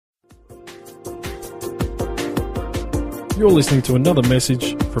You're listening to another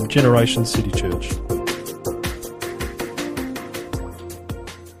message from Generation City Church.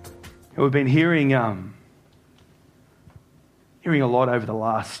 We've been hearing a lot over the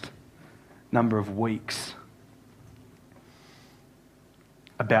last number of weeks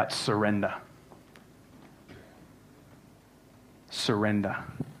about surrender. Surrender.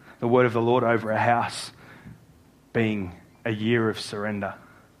 The word of the Lord over our house being a year of surrender.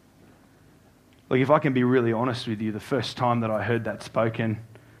 Look, if I can be really honest with you, the first time that I heard that spoken,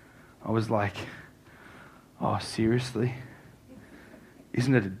 I was like, oh, seriously?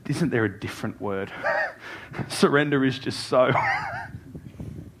 Isn't there a different word? Surrender is just so...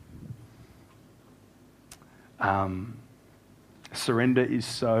 surrender is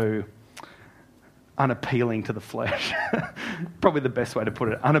so unappealing to the flesh. Probably the best way to put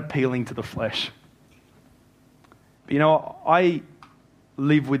it, unappealing to the flesh. But you know, I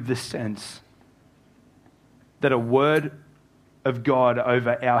live with the sense that a word of God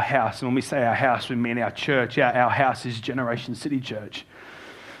over our house, and when we say our house, we mean our church. Our house is Generation City Church.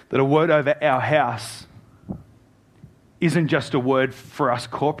 That a word over our house isn't just a word for us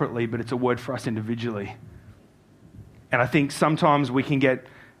corporately, but it's a word for us individually. And I think sometimes we can get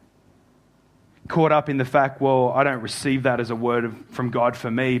caught up in the fact, well, I don't receive that as a word from God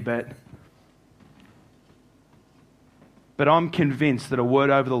for me, but I'm convinced that a word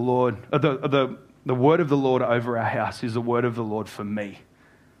over the Lord, the word of the Lord over our house is the word of the Lord for me.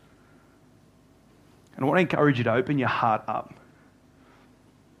 And I want to encourage you to open your heart up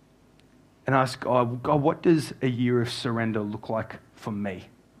and ask God, what does a year of surrender look like for me?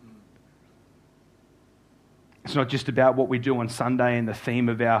 It's not just about what we do on Sunday and the theme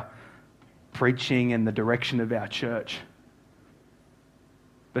of our preaching and the direction of our church,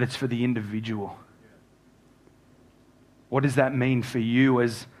 but it's for the individual. What does that mean for you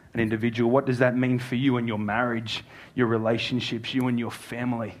as an individual? What does that mean for you in your marriage, your relationships, you and your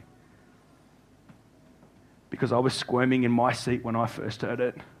family? Because I was squirming in my seat when I first heard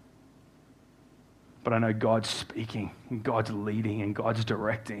it. But I know God's speaking, and God's leading, and God's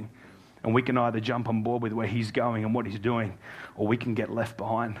directing. And we can either jump on board with where He's going and what He's doing, or we can get left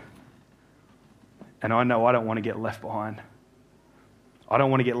behind. And I know I don't want to get left behind. I don't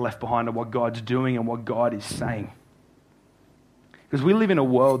want to get left behind of what God's doing and what God is saying. Because we live in a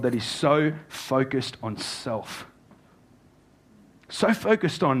world that is so focused on self. So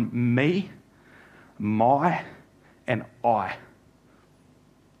focused on me, my, and I.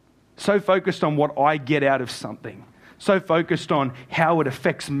 So focused on what I get out of something. So focused on how it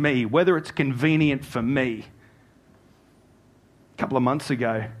affects me, whether it's convenient for me. A couple of months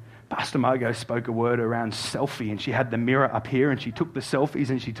ago, Pastor Margot spoke a word around selfie, and she had the mirror up here, and she took the selfies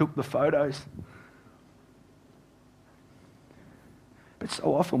and she took the photos. But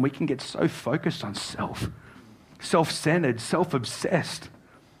so often we can get so focused on self-centered, self-obsessed,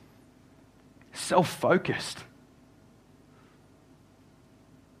 self-focused.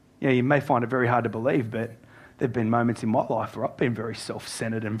 Yeah, you may find it very hard to believe, but there have been moments in my life where I've been very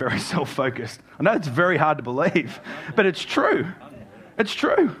self-centered and very self-focused. I know it's very hard to believe, but it's true. It's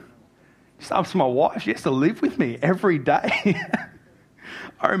true. Just ask my wife. She has to live with me every day.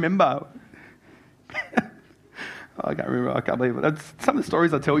 I remember... I can't believe it. That's some of the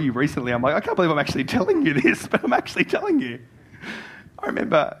stories I tell you recently. I'm like, I can't believe I'm actually telling you this, but I'm actually telling you. I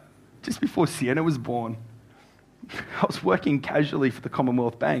remember just before Sienna was born, I was working casually for the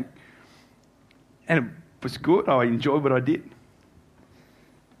Commonwealth Bank, and it was good. I enjoyed what I did.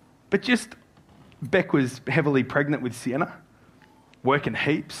 But just Beck was heavily pregnant with Sienna, working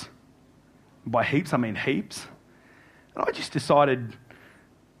heaps. By heaps, I mean heaps. And I just decided,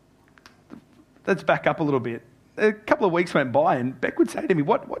 let's back up a little bit. A couple of weeks went by and Beck would say to me,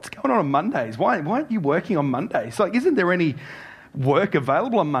 what's going on Mondays? Why aren't you working on Mondays? Like, isn't there any work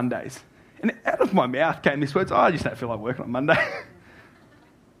available on Mondays? And out of my mouth came this words, I just don't feel like working on Monday.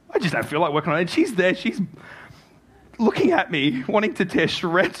 I just don't feel like working on it. And she's there, she's looking at me, wanting to tear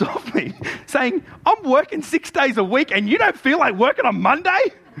shreds off me, saying, I'm working 6 days a week and you don't feel like working on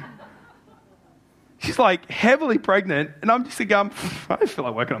Monday? She's like heavily pregnant, and I'm just thinking, I don't feel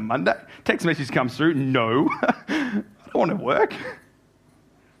like working on Monday. Text message comes through, no, I don't want to work. I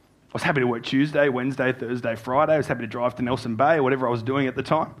was happy to work Tuesday, Wednesday, Thursday, Friday. I was happy to drive to Nelson Bay or whatever I was doing at the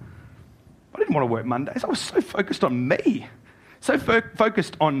time. I didn't want to work Mondays. I was so focused on me, so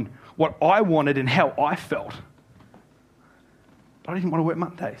focused on what I wanted and how I felt. But I didn't want to work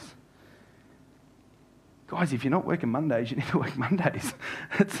Mondays. Guys, if you're not working Mondays, you need to work Mondays.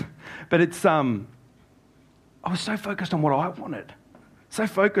 I was so focused on what I wanted, so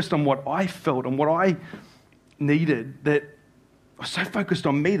focused on what I felt and what I needed, that I was so focused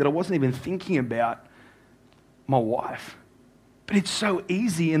on me that I wasn't even thinking about my wife. But it's so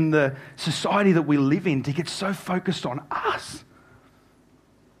easy in the society that we live in to get so focused on us.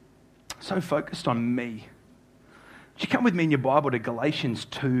 So focused on me. Would you come with me in your Bible to Galatians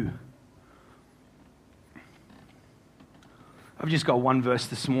 2? I've just got one verse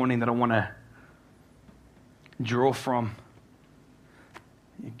this morning that I want to draw from.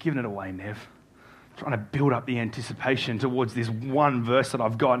 You're giving it away, Nev. Trying to build up the anticipation towards this one verse that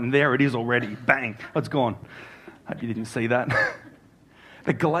I've got, and there it is already. Bang, it's gone. Hope you didn't see that.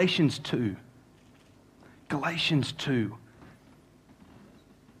 But Galatians 2. Galatians 2.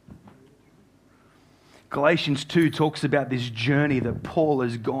 Galatians 2 talks about this journey that Paul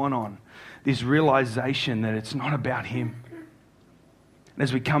has gone on, this realization that it's not about him. And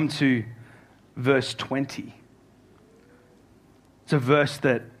as we come to verse 20, it's a verse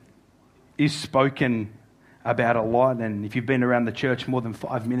that is spoken about a lot, and if you've been around the church more than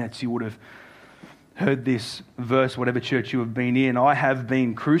 5 minutes, you would have heard this verse, whatever church you have been in. I have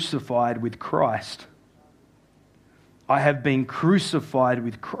been crucified with Christ. I have been crucified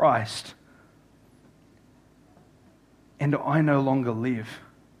with Christ, and I no longer live,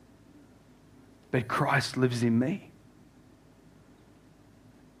 but Christ lives in me.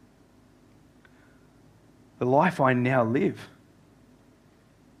 The life I now live.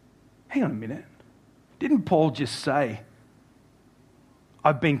 Hang on a minute. Didn't Paul just say,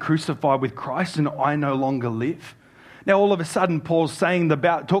 I've been crucified with Christ and I no longer live? Now all of a sudden Paul's talking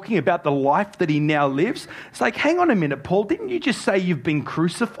about the life that he now lives. It's like, hang on a minute, Paul, didn't you just say you've been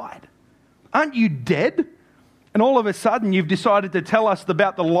crucified? Aren't you dead? And all of a sudden you've decided to tell us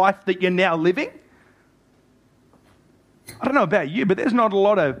about the life that you're now living? I don't know about you, but there's not a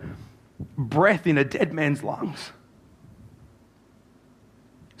lot of breath in a dead man's lungs.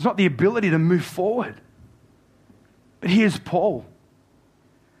 It's not the ability to move forward. But here's Paul,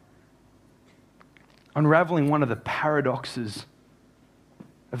 unraveling one of the paradoxes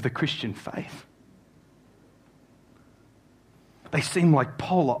of the Christian faith. They seem like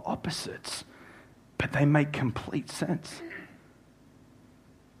polar opposites, but they make complete sense.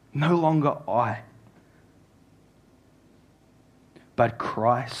 No longer I, but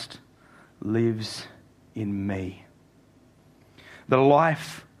Christ lives in me. The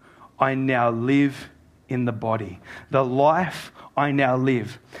life I now live in the body. The life I now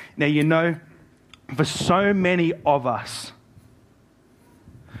live. Now, you know, for so many of us,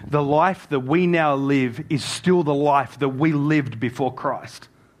 the life that we now live is still the life that we lived before Christ.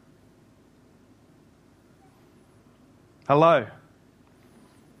 Hello?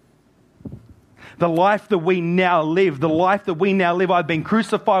 The life that we now live, I've been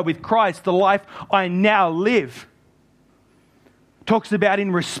crucified with Christ, the life I now live. Talks about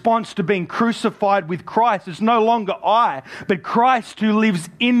in response to being crucified with Christ. It's no longer I, but Christ who lives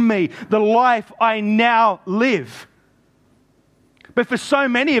in me, the life I now live. But for so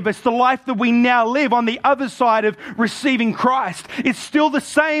many of us, the life that we now live on the other side of receiving Christ is still the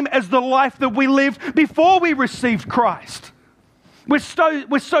same as the life that we lived before we received Christ. We're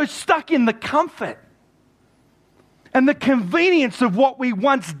so stuck in the comfort and the convenience of what we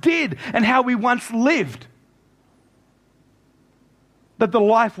once did and how we once lived, that the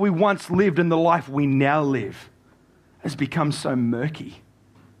life we once lived and the life we now live has become so murky.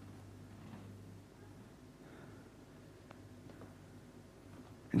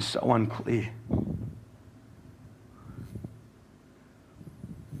 And so unclear.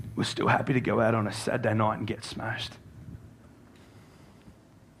 We're still happy to go out on a Saturday night and get smashed.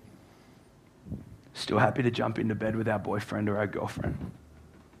 Still happy to jump into bed with our boyfriend or our girlfriend.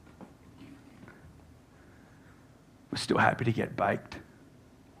 We're still happy to get baked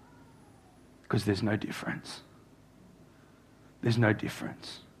because there's no difference. There's no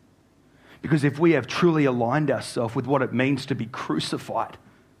difference. Because if we have truly aligned ourselves with what it means to be crucified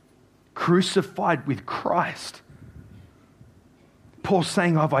with Christ, Paul's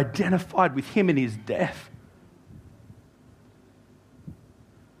saying, I've identified with him in his death.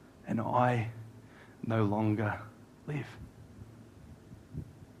 And I no longer live.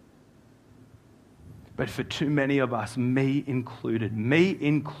 But for too many of us, me included,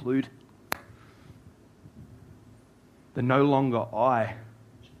 the no longer I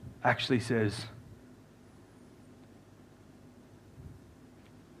actually says,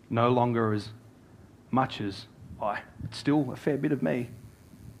 no longer as much as I. It's still a fair bit of me.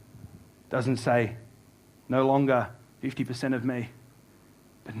 Doesn't say no longer 50% of me,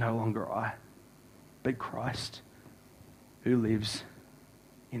 but no longer I, but Christ who lives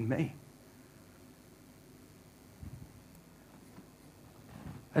in me.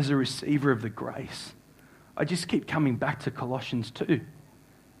 As a receiver of the grace, I just keep coming back to Colossians 2.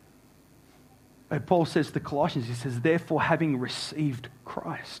 Paul says to the Colossians, he says, therefore, having received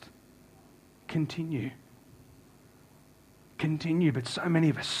Christ, continue. Continue. But so many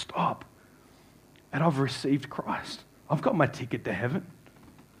of us stop. And I've received Christ. I've got my ticket to heaven.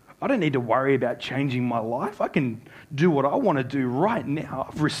 I don't need to worry about changing my life. I can do what I want to do right now.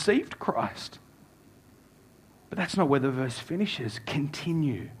 I've received Christ. But that's not where the verse finishes.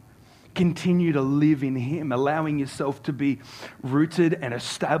 Continue. Continue to live in Him, allowing yourself to be rooted and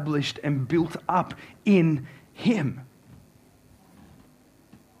established and built up in Him.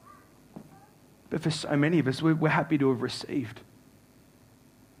 But for so many of us, we're happy to have received.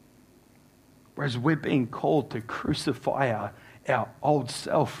 Whereas we're being called to crucify our old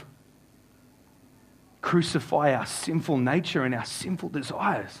self. Crucify our sinful nature and our sinful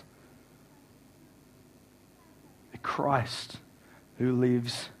desires. The Christ who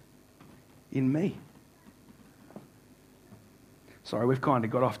lives in me. Sorry, we've kind of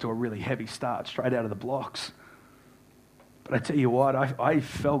got off to a really heavy start straight out of the blocks. But I tell you what, I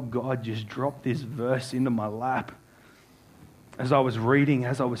felt God just drop this verse into my lap. As I was reading,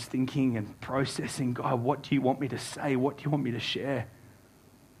 as I was thinking and processing, God, what do you want me to say? What do you want me to share?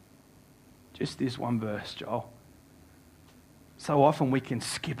 Just this one verse, Joel. So often we can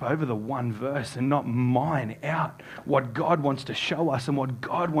skip over the one verse and not mine out what God wants to show us and what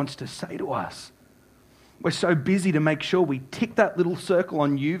God wants to say to us. We're so busy to make sure we tick that little circle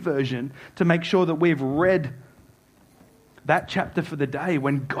on YouVersion to make sure that we've read that chapter for the day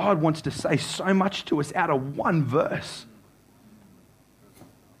when God wants to say so much to us out of one verse.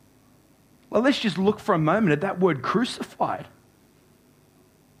 Well, let's just look for a moment at that word crucified.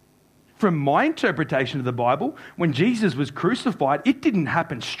 From my interpretation of the Bible, when Jesus was crucified, it didn't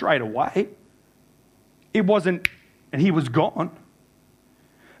happen straight away. It wasn't, and He was gone.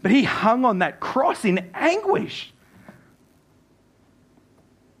 But He hung on that cross in anguish,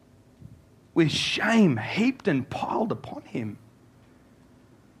 with shame heaped and piled upon Him.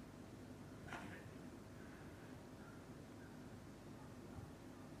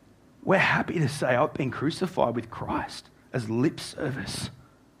 We're happy to say, I've been crucified with Christ as lip service.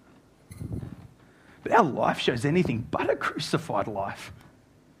 But our life shows anything but a crucified life.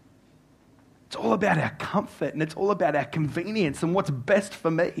 It's all about our comfort and it's all about our convenience and what's best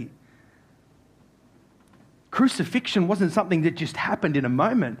for me. Crucifixion wasn't something that just happened in a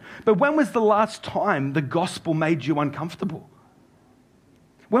moment. But when was the last time the gospel made you uncomfortable?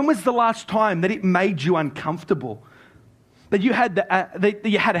 When was the last time that it made you uncomfortable? That you had that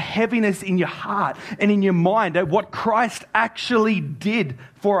you had a heaviness in your heart and in your mind at what Christ actually did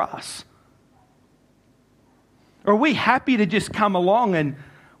for us? Or are we happy to just come along and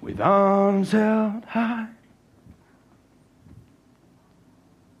with arms held high?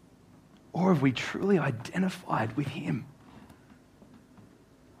 Or have we truly identified with Him?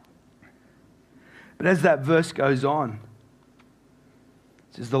 But as that verse goes on,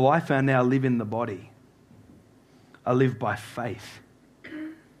 it says, the life I now live in the body, I live by faith.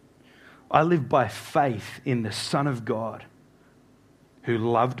 I live by faith in the Son of God who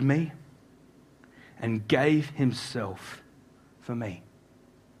loved me and gave Himself for me.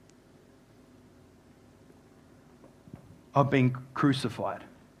 I've been crucified.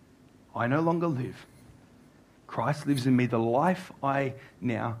 I no longer live. Christ lives in me. The life I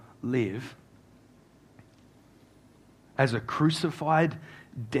now live as a crucified,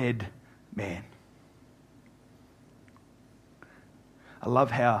 dead man. I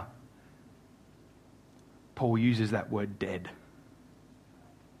love how Paul uses that word dead.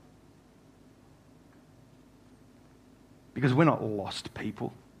 Because we're not lost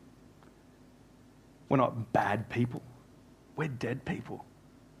people. We're not bad people. We're dead people.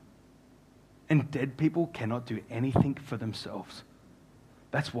 And dead people cannot do anything for themselves.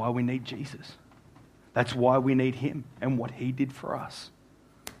 That's why we need Jesus. That's why we need Him and what He did for us.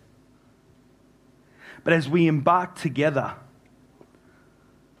 But as we embark together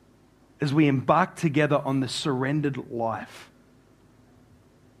on the surrendered life,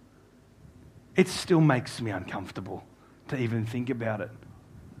 it still makes me uncomfortable to even think about it.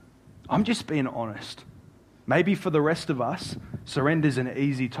 I'm just being honest. Maybe for the rest of us, surrender's an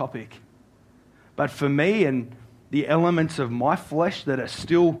easy topic. But for me and the elements of my flesh that are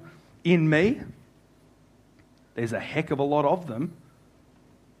still in me, there's a heck of a lot of them,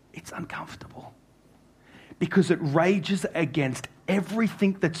 it's uncomfortable. Because it rages against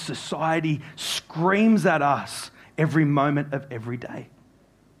everything that society screams at us every moment of every day.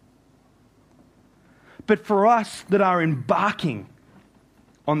 But for us that are embarking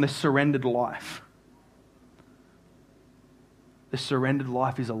on the surrendered life, the surrendered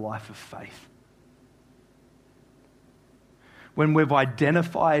life is a life of faith. When we've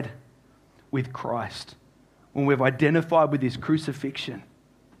identified with Christ, when we've identified with his crucifixion,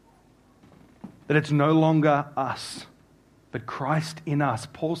 that it's no longer us, but Christ in us.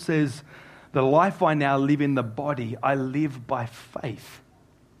 Paul says, the life I now live in the body, I live by faith.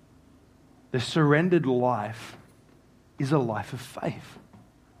 The surrendered life is a life of faith.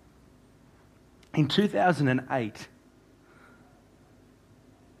 In 2008,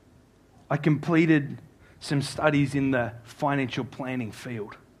 I completed some studies in the financial planning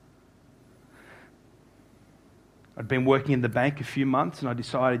field. I'd been working in the bank a few months and I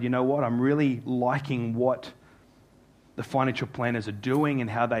decided, you know what, I'm really liking what the financial planners are doing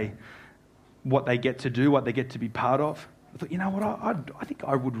and what they get to do, what they get to be part of. I thought, you know what, I think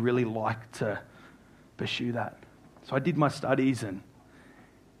I would really like to pursue that. So I did my studies in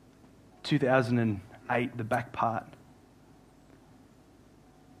 2008, the back part.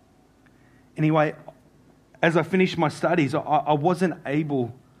 Anyway, as I finished my studies, I wasn't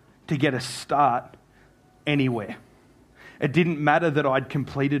able to get a start anywhere. It didn't matter that I'd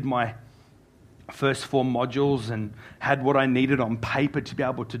completed my first 4 modules and had what I needed on paper to be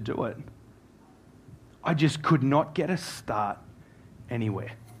able to do it. I just could not get a start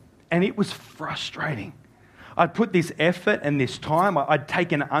anywhere. And it was frustrating. I'd put this effort and this time, I'd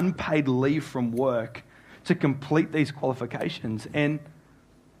taken unpaid leave from work to complete these qualifications, and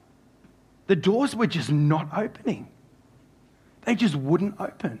the doors were just not opening. They just wouldn't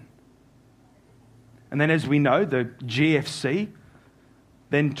open. And then, as we know, the GFC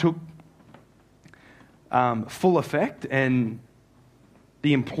then took full effect, and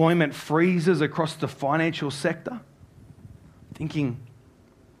the employment freezes across the financial sector. Thinking,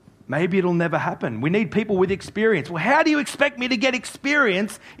 maybe it'll never happen. We need people with experience. Well, how do you expect me to get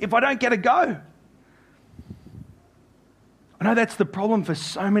experience if I don't get a go? I know that's the problem for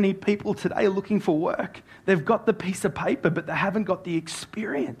so many people today looking for work. They've got the piece of paper, but they haven't got the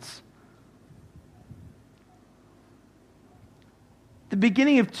experience. The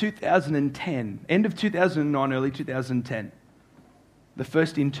beginning of 2010, end of 2009, early 2010, the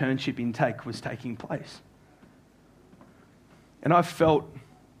first internship intake was taking place. And I felt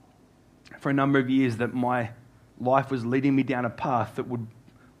for a number of years that my life was leading me down a path that would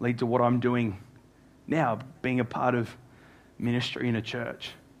lead to what I'm doing now, being a part of ministry in a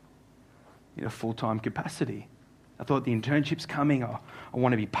church in a full-time capacity. I thought the internship's coming. I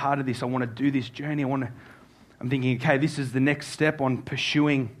want to be part of this. I want to do this journey. I'm thinking, okay, this is the next step on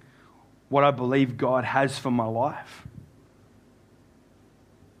pursuing what I believe God has for my life.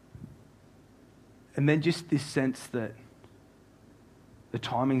 And then just this sense that the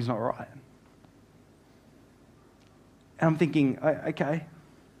timing's not right. And I'm thinking, okay,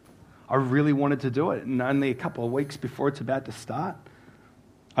 I really wanted to do it. And only a couple of weeks before it's about to start,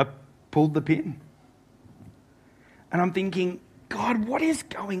 I pulled the pin. And I'm thinking, God, what is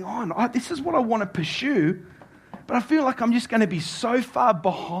going on? This is what I want to pursue, but I feel like I'm just going to be so far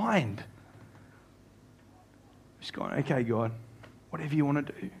behind. Just going, okay, God, whatever you want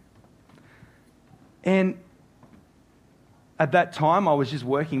to do. And at that time, I was just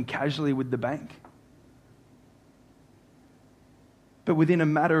working casually with the bank. But within a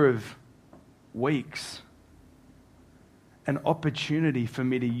matter of weeks, an opportunity for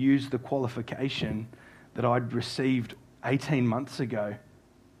me to use the qualification that I'd received 18 months ago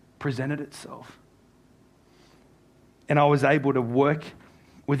presented itself. And I was able to work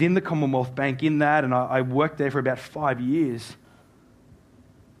within the Commonwealth Bank in that, and I worked there for about 5 years.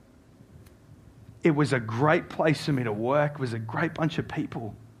 It was a great place for me to work. It was a great bunch of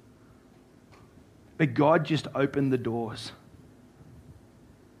people. But God just opened the doors.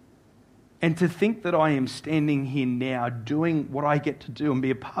 And to think that I am standing here now doing what I get to do and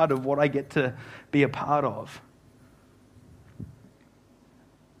be a part of what I get to be a part of.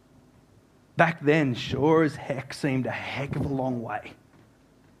 Back then, sure as heck seemed a heck of a long way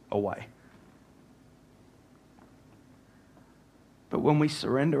away. But when we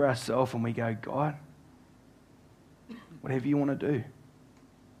surrender ourselves and we go, God, whatever you want to do,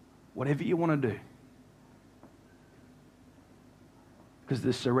 whatever you want to do. Because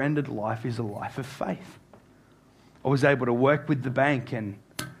the surrendered life is a life of faith. I was able to work with the bank and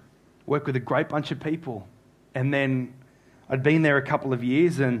work with a great bunch of people. And then I'd been there a couple of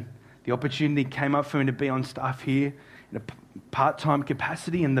years and the opportunity came up for me to be on staff here in a part-time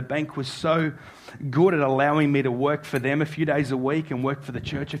capacity, and the bank was so good at allowing me to work for them a few days a week and work for the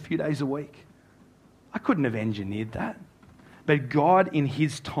church a few days a week. I couldn't have engineered that. But God, in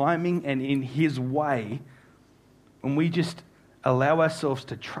his timing and in his way, when we just allow ourselves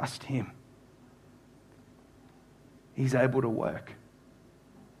to trust him, he's able to work.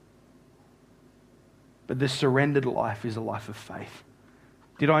 But the surrendered life is a life of faith.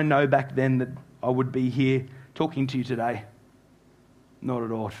 Did I know back then that I would be here talking to you today? Not at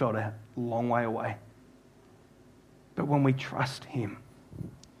all. It felt a long way away. But when we trust him,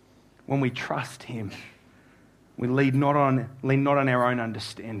 we lean not on our own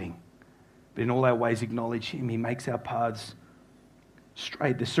understanding, but in all our ways acknowledge him. He makes our paths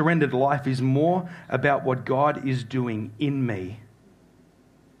straight. The surrendered life is more about what God is doing in me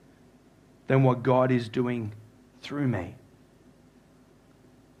than what God is doing through me.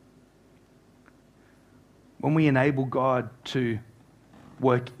 When we enable God to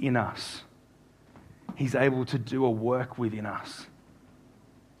work in us, he's able to do a work within us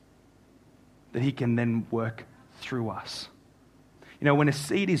that he can then work through us. You know, when a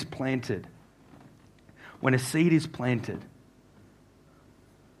seed is planted,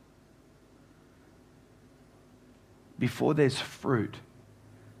 before there's fruit,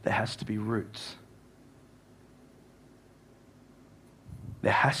 there has to be roots.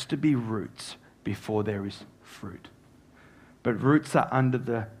 There has to be roots before there is fruit. But roots are under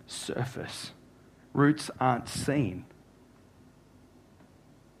the surface. Roots aren't seen.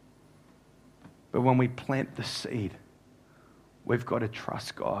 But when we plant the seed, we've got to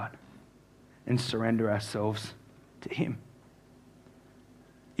trust God and surrender ourselves to him.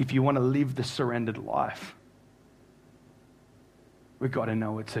 If you want to live the surrendered life, we've got to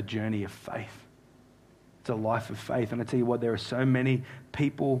know it's a journey of faith. It's a life of faith. And I tell you what, there are so many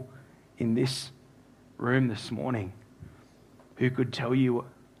people in this room this morning who could tell you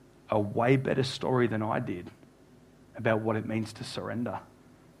a way better story than I did about what it means to surrender,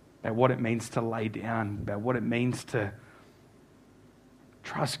 about what it means to lay down, about what it means to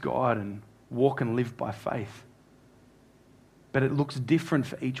trust God and walk and live by faith. But it looks different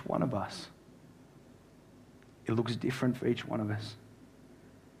for each one of us. It looks different for each one of us.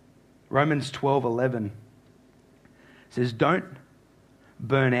 Romans 12:11 says, don't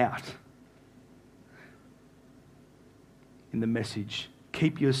burn out. In the Message,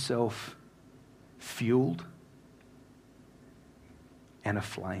 keep yourself fueled and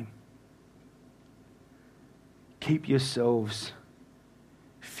aflame. Keep yourselves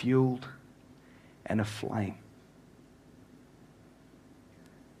fueled and aflame.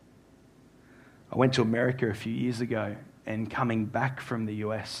 I went to America a few years ago, and coming back from the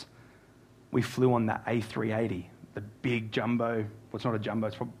US, we flew on the A380, the big jumbo. Well, it's not a jumbo,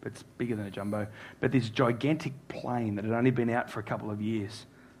 it's bigger than a jumbo, but this gigantic plane that had only been out for a couple of years.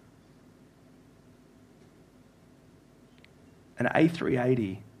 An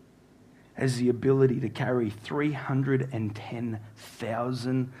A380 has the ability to carry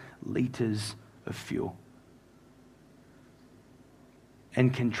 310,000 litres of fuel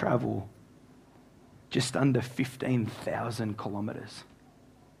and can travel just under 15,000 kilometres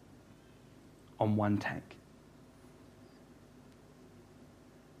on one tank.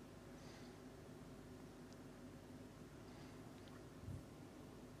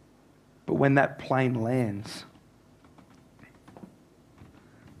 But when that plane lands,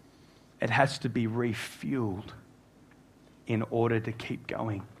 it has to be refueled in order to keep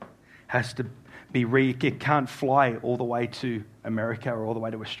going. Has to be it can't fly all the way to America or all the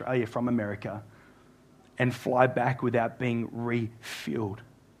way to Australia from America and fly back without being refueled.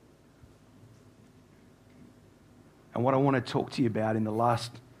 And what I want to talk to you about in the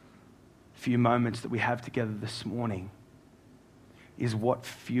last few moments that we have together this morning is what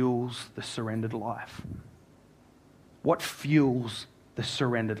fuels the surrendered life. What fuels the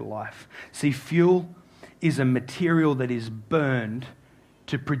surrendered life? See, fuel is a material that is burned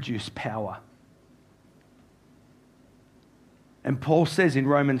to produce power. And Paul says in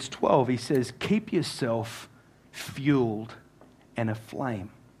Romans 12, he says, keep yourself fueled and aflame.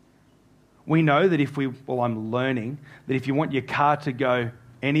 We know that I'm learning that if you want your car to go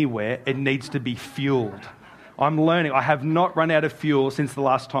anywhere, it needs to be fueled. I'm learning. I have not run out of fuel since the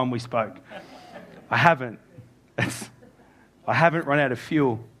last time we spoke. I haven't. I haven't run out of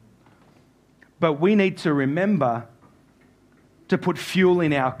fuel. But we need to remember to put fuel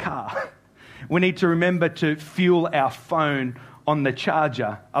in our car. We need to remember to fuel our phone on the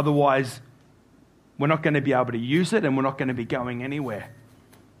charger. Otherwise, we're not going to be able to use it and we're not going to be going anywhere.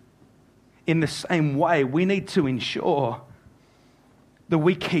 In the same way, we need to ensure that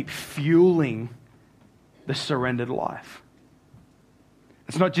we keep fueling the surrendered life.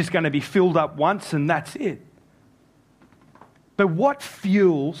 It's not just going to be filled up once and that's it. But what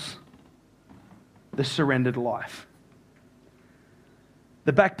fuels the surrendered life?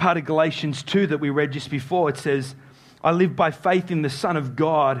 The back part of Galatians 2 that we read just before, it says, I live by faith in the Son of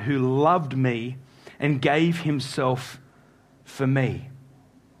God who loved me and gave himself for me.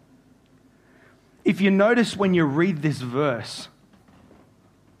 If you notice when you read this verse,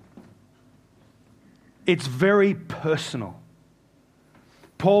 It's very personal.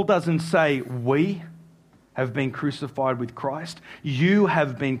 Paul doesn't say, we have been crucified with Christ. You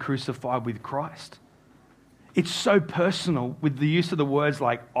have been crucified with Christ. It's so personal with the use of the words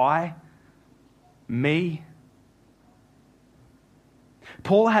like I, me.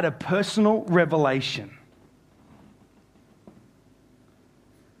 Paul had a personal revelation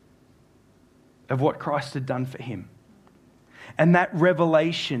of what Christ had done for him. And that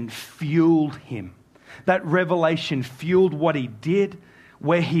revelation fueled him. That revelation fueled what he did,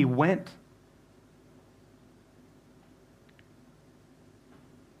 where he went.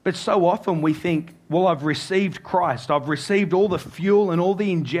 But so often we think, well, I've received Christ. I've received all the fuel and all the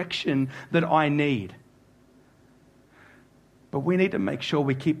injection that I need. But we need to make sure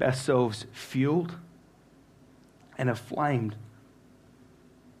we keep ourselves fueled and aflamed.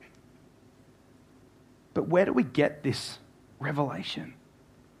 But where do we get this revelation?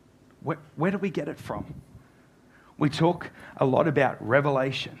 Where do we get it from? We talk a lot about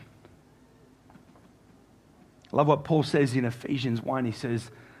revelation. I love what Paul says in Ephesians 1. He says,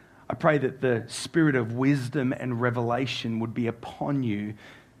 I pray that the spirit of wisdom and revelation would be upon you,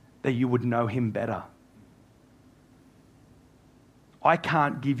 that you would know him better. I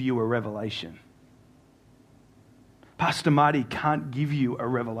can't give you a revelation. Pastor Marty can't give you a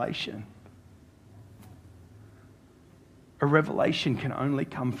revelation. A revelation can only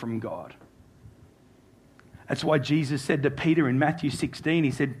come from God. That's why Jesus said to Peter in Matthew 16,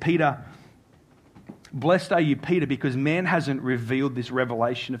 he said, Peter, blessed are you, Peter, because man hasn't revealed this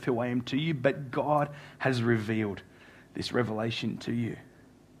revelation of who I am to you, but God has revealed this revelation to you.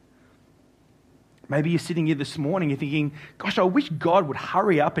 Maybe you're sitting here this morning, you're thinking, gosh, I wish God would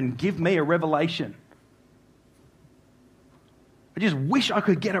hurry up and give me a revelation. I just wish I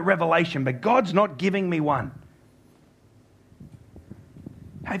could get a revelation, but God's not giving me one.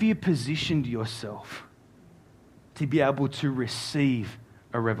 Have you positioned yourself to be able to receive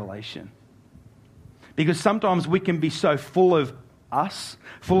a revelation? Because sometimes we can be so full of us,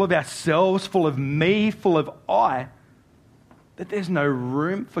 full of ourselves, full of me, full of I, that there's no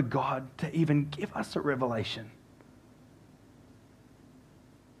room for God to even give us a revelation.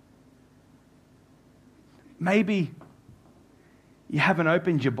 Maybe you haven't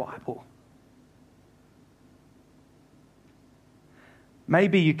opened your Bible.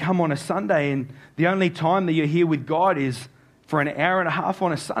 Maybe you come on a Sunday and the only time that you're here with God is for an hour and a half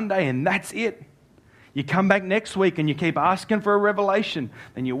on a Sunday, and that's it. You come back next week and you keep asking for a revelation,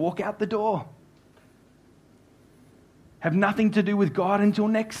 then you walk out the door. Have nothing to do with God until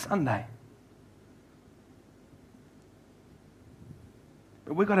next Sunday.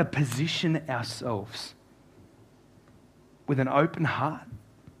 But we've got to position ourselves with an open heart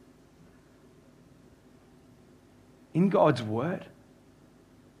in God's Word.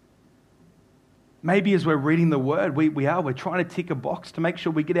 Maybe as we're reading the Word, we're trying to tick a box to make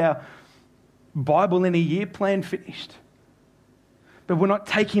sure we get our Bible in a year plan finished. But we're not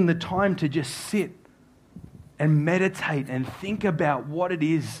taking the time to just sit and meditate and think about what it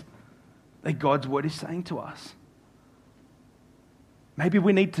is that God's Word is saying to us. Maybe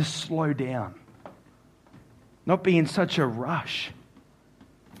we need to slow down, not be in such a rush.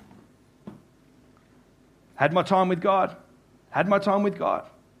 Had my time with God. Had my time with God.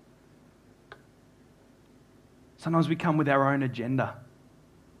 Sometimes we come with our own agenda.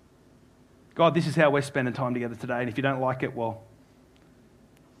 God, this is how we're spending time together today, and if you don't like it, well.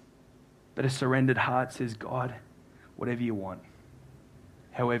 But a surrendered heart says, God, whatever you want,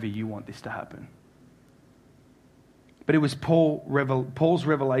 however you want this to happen. But it was Paul's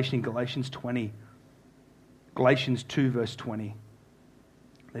revelation in Galatians 2 verse 20,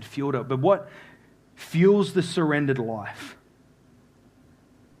 that fueled it. But what fuels the surrendered life?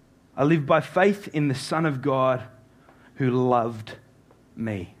 I live by faith in the Son of God who loved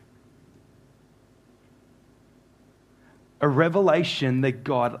me. A revelation that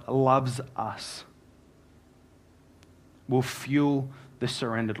God loves us will fuel the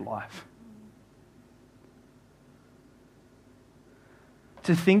surrendered life.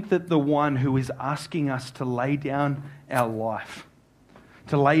 To think that the one who is asking us to lay down our life,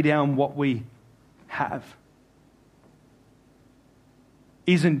 to lay down what we have,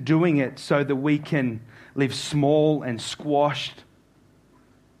 isn't doing it so that we can live small and squashed,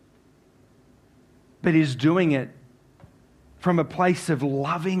 but is doing it from a place of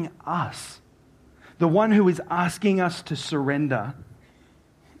loving us. The one who is asking us to surrender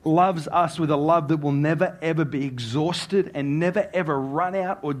loves us with a love that will never ever be exhausted and never ever run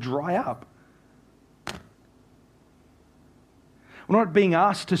out or dry up. We're not being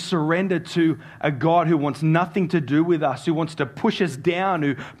asked to surrender to a God who wants nothing to do with us, who wants to push us down,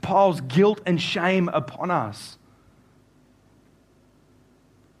 who piles guilt and shame upon us.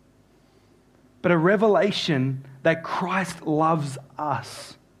 But a revelation that Christ loves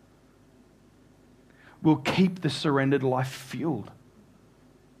us will keep the surrendered life fueled.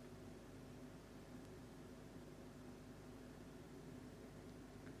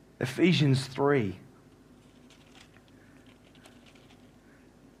 Ephesians 3.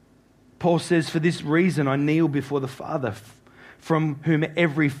 Paul says, "For this reason I kneel before the Father, from whom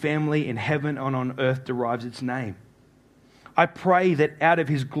every family in heaven and on earth derives its name. I pray that out of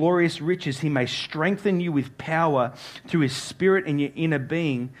his glorious riches he may strengthen you with power through his Spirit in your inner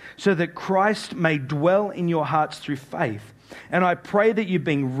being, so that Christ may dwell in your hearts through faith. And I pray that you,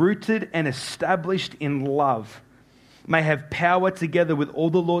 being rooted and established in love, may have power together with all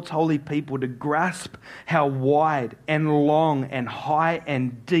the Lord's holy people to grasp how wide and long and high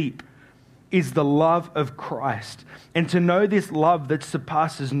and deep is the love of Christ, and to know this love that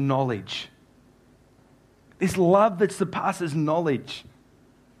surpasses knowledge." This love that surpasses knowledge.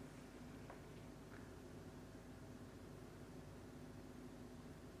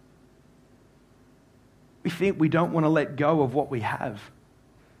 We think we don't want to let go of what we have.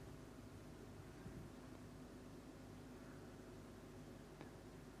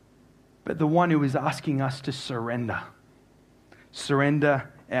 But the one who is asking us to surrender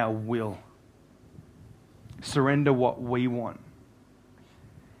our will, surrender what we want,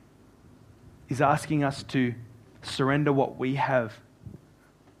 is asking us to surrender what we have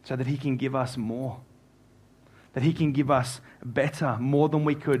so that he can give us more, that he can give us better, more than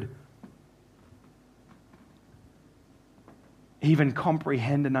we could even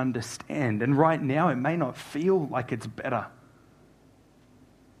comprehend and understand. And right now it may not feel like it's better.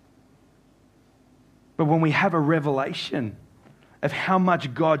 But when we have a revelation of how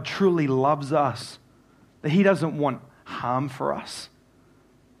much God truly loves us, that he doesn't want harm for us.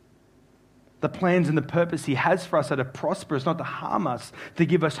 The plans and the purpose he has for us are to prosper us, not to harm us, to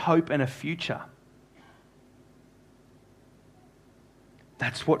give us hope and a future.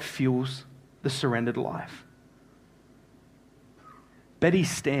 That's what fuels the surrendered life. Betty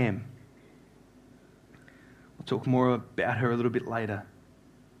Stam, we'll talk more about her a little bit later,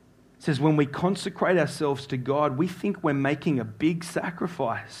 says when we consecrate ourselves to God, we think we're making a big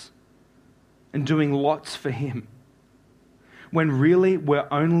sacrifice and doing lots for him, when really we're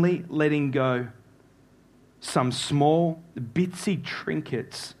only letting go some small, bitsy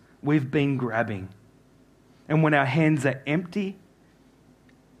trinkets we've been grabbing. And when our hands are empty,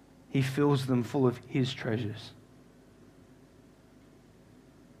 he fills them full of his treasures.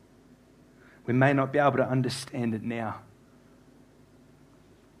 We may not be able to understand it now,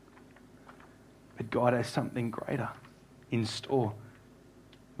 but God has something greater in store.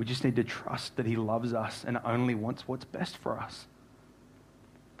 We just need to trust that he loves us and only wants what's best for us.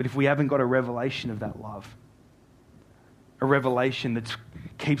 But if we haven't got a revelation of that love, a revelation that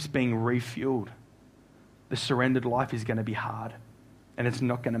keeps being refueled, the surrendered life is going to be hard and it's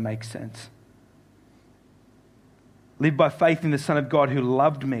not going to make sense. Live by faith in the Son of God who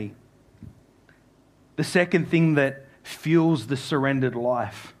loved me. The second thing that fuels the surrendered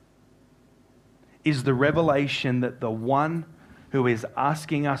life is the revelation that the one who is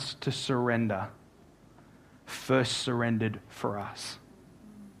asking us to surrender first surrendered for us.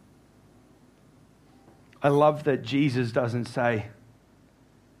 I love that Jesus doesn't say,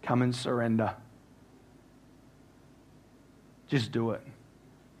 "Come and surrender. Just do it."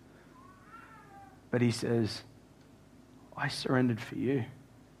 But he says, "I surrendered for you.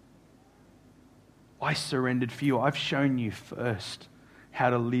 I surrendered for you. I've shown you first how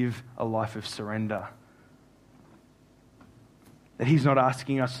to live a life of surrender." That he's not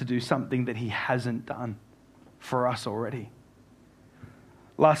asking us to do something that he hasn't done for us already.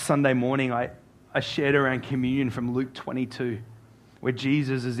 Last Sunday morning, I shared around communion from Luke 22, where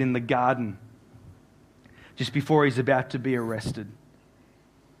Jesus is in the garden just before he's about to be arrested.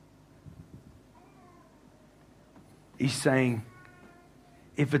 He's saying,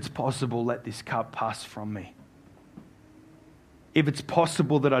 "If it's possible, let this cup pass from me. If it's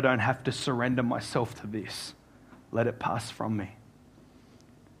possible that I don't have to surrender myself to this, let it pass from me."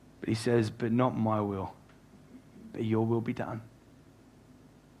 But he says, "But not my will, but your will be done."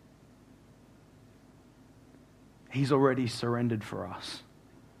 He's already surrendered for us.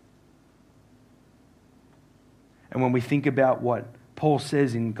 And when we think about what Paul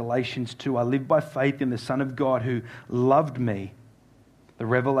says in Galatians 2, "I live by faith in the Son of God who loved me," the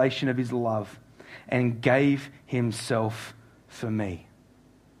revelation of his love, "and gave himself for me."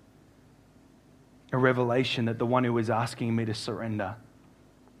 a revelation that the one who is asking me to surrender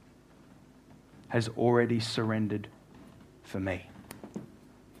has already surrendered for me.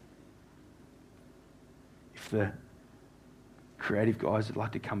 If the creative guys would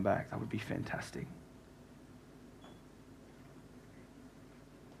like to come back, that would be fantastic.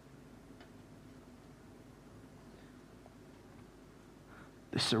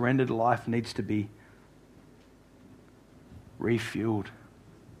 The surrendered life needs to be refueled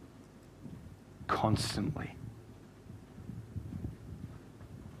constantly.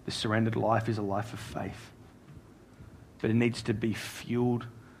 The surrendered life is a life of faith, but it needs to be fueled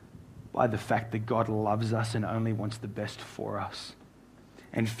by the fact that God loves us and only wants the best for us,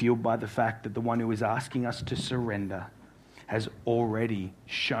 and fueled by the fact that the one who is asking us to surrender has already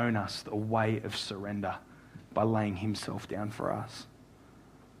shown us the way of surrender by laying himself down for us.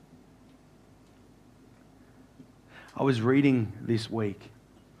 I was reading this week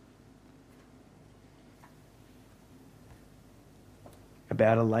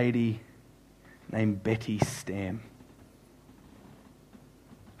about a lady named Betty Stam.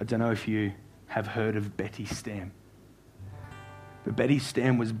 I don't know if you have heard of Betty Stam, but Betty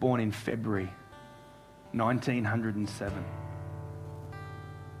Stam was born in February 1907.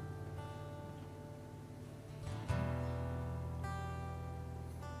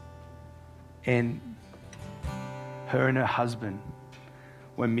 And her and her husband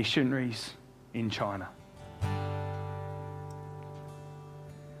were missionaries in China.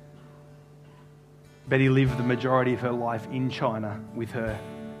 Betty lived the majority of her life in China with her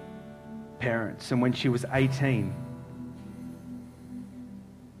parents. And when she was 18,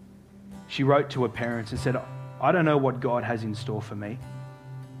 she wrote to her parents and said, I don't know what God has in store for me.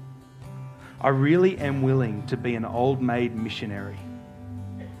 I really am willing to be an old maid missionary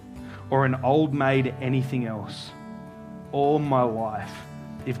or an old maid anything else all my life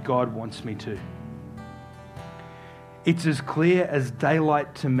if God wants me to. It's as clear as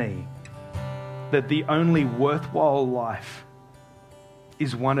daylight to me that the only worthwhile life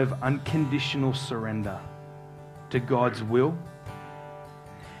is one of unconditional surrender to God's will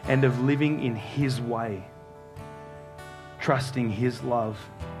and of living in His way, trusting His love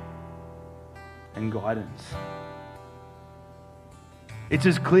and guidance. It's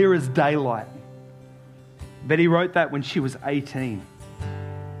as clear as daylight. Betty wrote that when she was 18.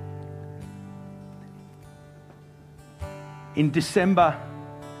 In December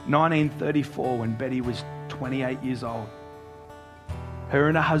 1934, when Betty was 28 years old, her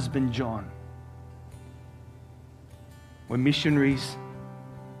and her husband John were missionaries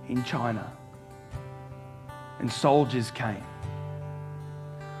in China, and soldiers came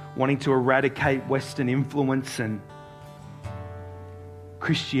wanting to eradicate Western influence and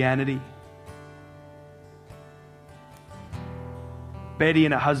Christianity. Betty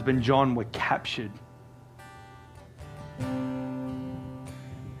and her husband John were captured,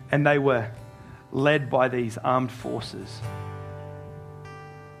 and they were led by these armed forces.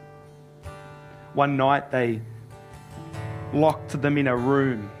 One night they locked them in a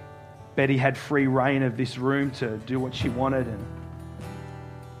room. Betty had free reign of this room to do what she wanted, and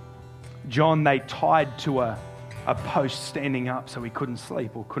John they tied to a post standing up so he couldn't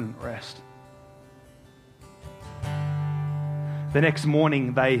sleep or couldn't rest. The next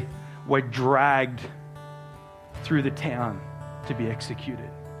morning, they were dragged through the town to be executed.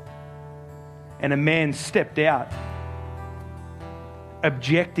 And a man stepped out,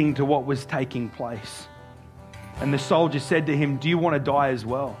 objecting to what was taking place. And the soldier said to him, "Do you want to die as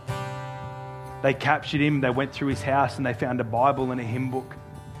well?" They captured him, they went through his house, and they found a Bible and a hymn book.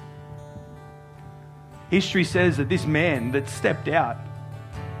 History says that this man that stepped out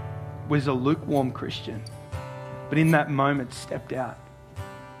was a lukewarm Christian, but in that moment stepped out.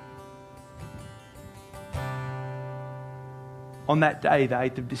 On that day, the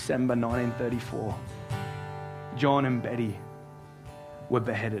 8th of December 1934, John and Betty were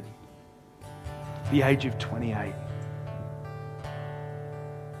beheaded at the age of 28.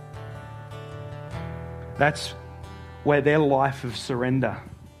 That's where their life of surrender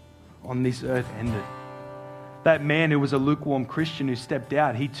on this earth ended. That man who was a lukewarm Christian who stepped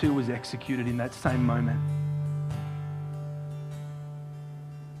out, he too was executed in that same moment.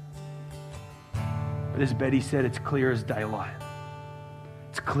 But as Betty said, it's clear as daylight.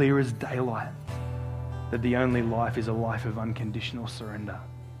 It's clear as daylight that the only life is a life of unconditional surrender.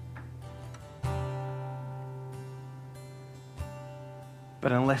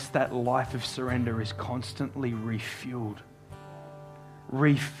 But unless that life of surrender is constantly refueled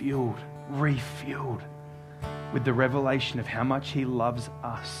with the revelation of how much He loves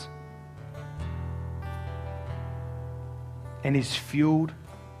us and is fueled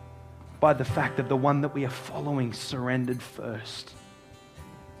by the fact that the one that we are following surrendered first.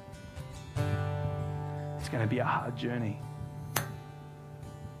 It's going to be a hard journey.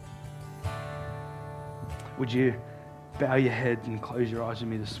 Would you bow your head and close your eyes with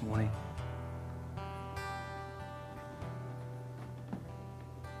me this morning?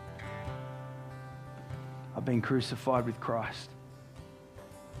 I've been crucified with Christ.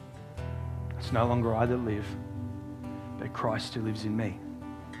 It's no longer I that live, but Christ who lives in me.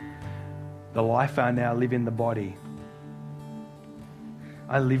 The life I now live in the body,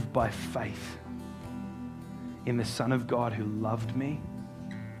 I live by faith in the Son of God who loved me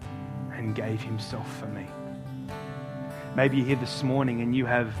and gave himself for me. Maybe you're here this morning and you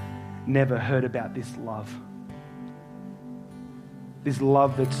have never heard about this love. This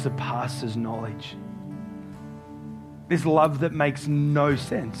love that surpasses knowledge. This love that makes no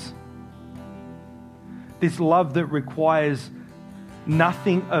sense. This love that requires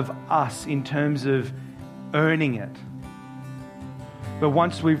nothing of us in terms of earning it. But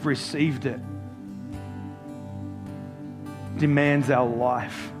once we've received it, demands our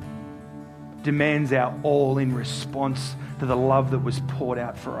life, demands our all in response to the love that was poured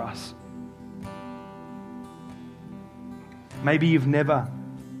out for us. Maybe you've never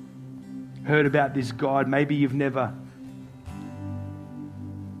heard about this God. Maybe you've never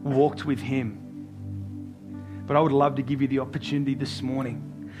walked with him. But I would love to give you the opportunity this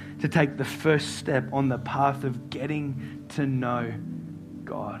morning to take the first step on the path of getting to know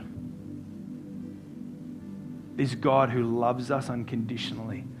God. This God who loves us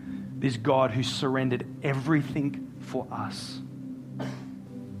unconditionally. This God who surrendered everything for us.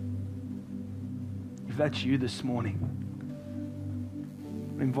 If that's you this morning,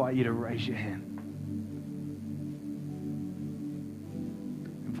 I invite you to raise your hand.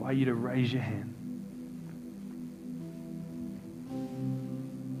 I invite you to raise your hand.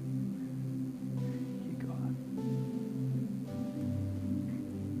 Thank you, God.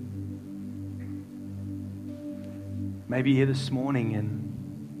 Maybe you're here this morning and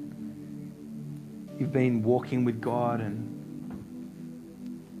you've been walking with God and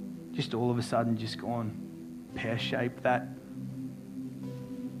just all of a sudden just gone pear-shaped, that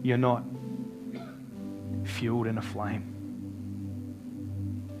you're not fueled in a flame.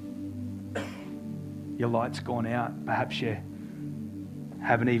 Your light's gone out. Perhaps you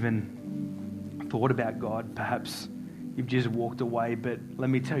haven't even thought about God. Perhaps you've just walked away. But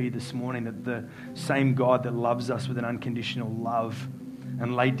let me tell you this morning that the same God that loves us with an unconditional love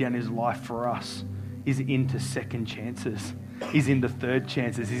and laid down his life for us is into second chances. He's into third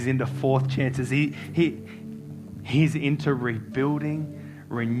chances. He's into fourth chances. He's into rebuilding,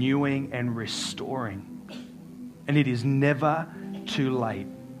 renewing, and restoring. And it is never too late.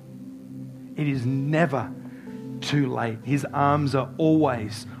 It is never too late. His arms are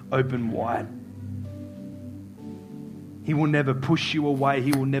always open wide. He will never push you away.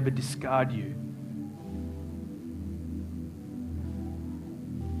 He will never discard you.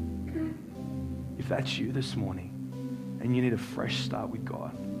 If that's you this morning and you need a fresh start with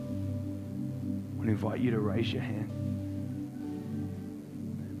God, I want to invite you to raise your hand.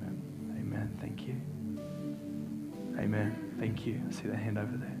 Amen. Amen. Thank you. Amen. Thank you. I see that hand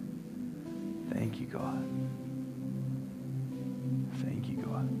over there. Thank you, God. Thank you,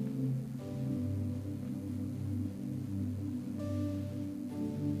 God.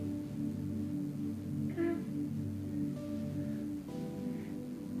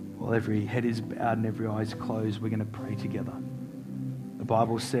 While every head is bowed and every eye is closed, we're going to pray together. The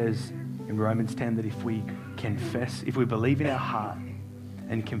Bible says in Romans 10 that if we believe in our heart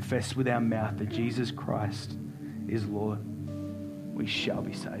and confess with our mouth that Jesus Christ is Lord, we shall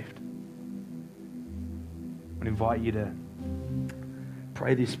be saved. I invite you to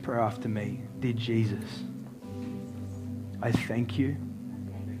pray this prayer after me. Dear Jesus, I thank you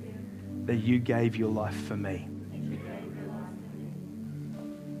that you gave your life for me.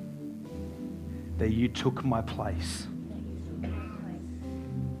 That you took my place.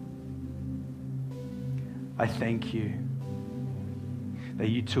 I thank you that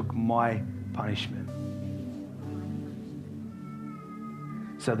you took my punishment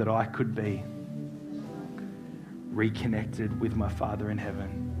so that I could be reconnected with my Father in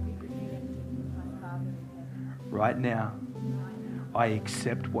heaven. Right now, I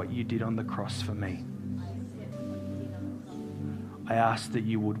accept what you did on the cross for me. I ask that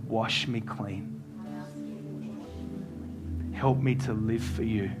you would wash me clean. Help me to live for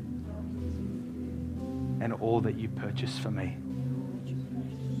you and all that you purchased for me.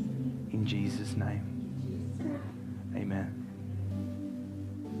 In Jesus' name, amen.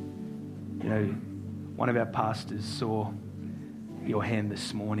 You know, one of our pastors saw your hand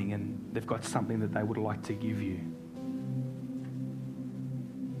this morning and they've got something that they would like to give you.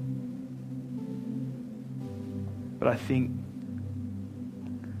 But I think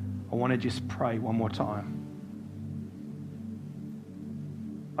I want to just pray one more time.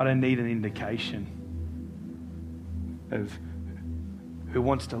 I don't need an indication of who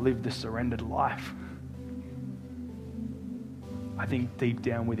wants to live the surrendered life. I think deep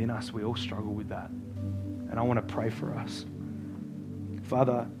down within us, we all struggle with that. And I want to pray for us.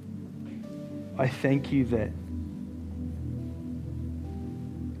 Father, I thank you that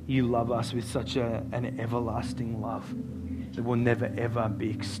you love us with such an everlasting love that will never ever be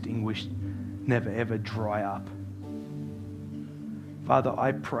extinguished, never ever dry up. Father,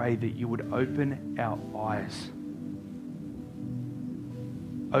 I pray that you would open our eyes,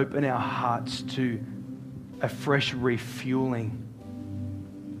 open our hearts to a fresh refueling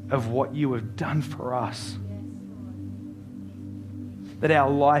of what you have done for us. That our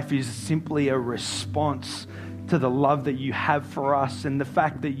life is simply a response to the love that you have for us and the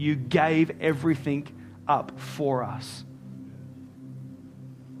fact that you gave everything up for us.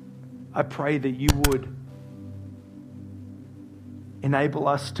 I pray that you would enable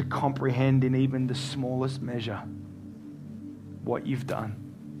us to comprehend in even the smallest measure what you've done.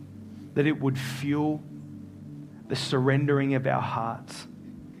 That it would fuel the surrendering of our hearts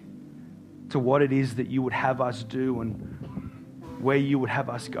to what it is that you would have us do and where you would have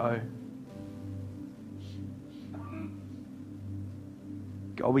us go.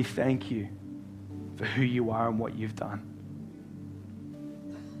 God, we thank you for who you are and what you've done.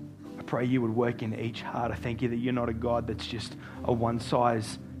 I pray you would work in each heart. I thank you that you're not a God that's just a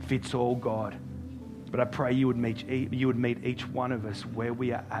one-size-fits-all God. But I pray you would meet each one of us where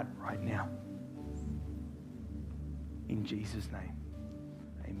we are at right now. In Jesus' name,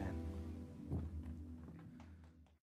 amen.